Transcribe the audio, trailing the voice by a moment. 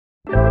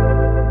If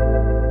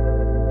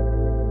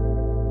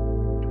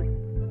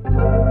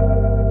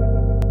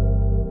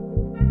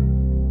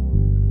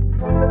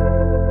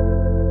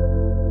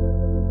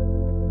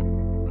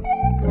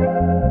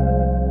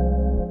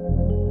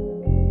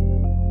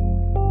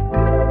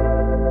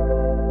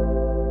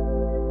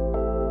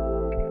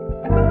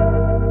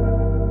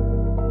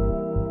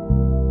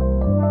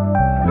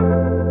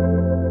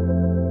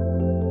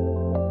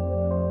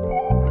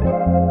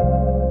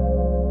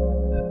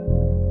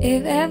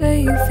ever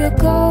you feel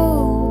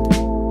cold,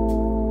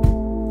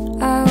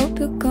 I hope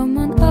you'll come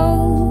on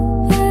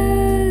over.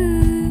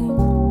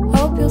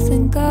 Hope you'll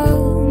think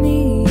of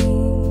me.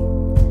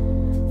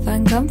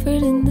 Find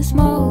comfort in the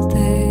small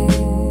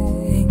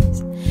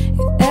things.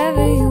 If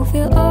ever you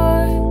feel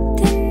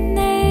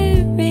ordinary,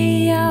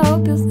 I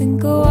hope you'll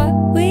think of what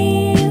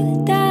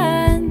we've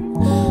done.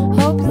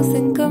 Hope you'll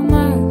think of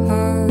my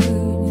heart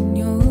and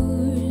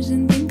yours,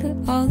 and think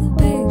of all the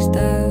big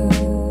stuff.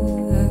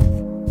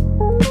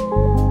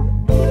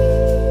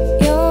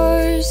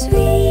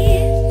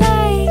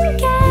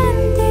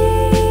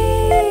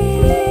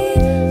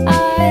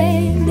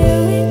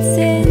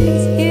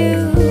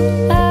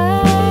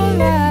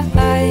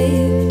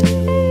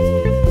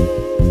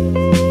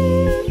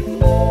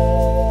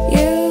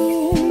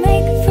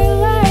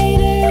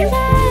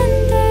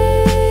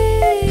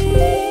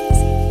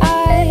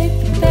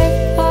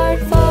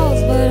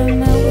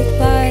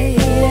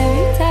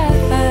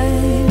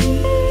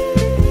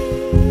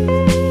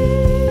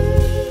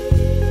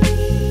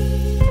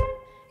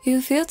 You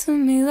feel to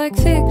me like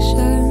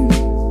fiction.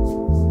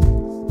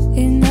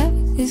 It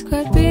never is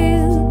quite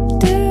real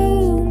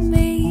to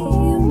me.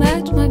 You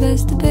match my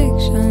best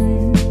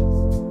depiction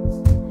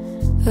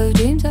of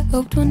dreams I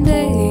hoped one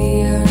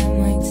day I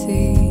might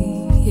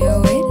see. I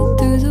waited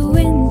through the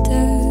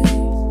winter.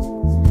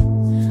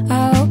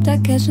 I hoped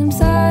I'd catch some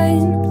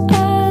sign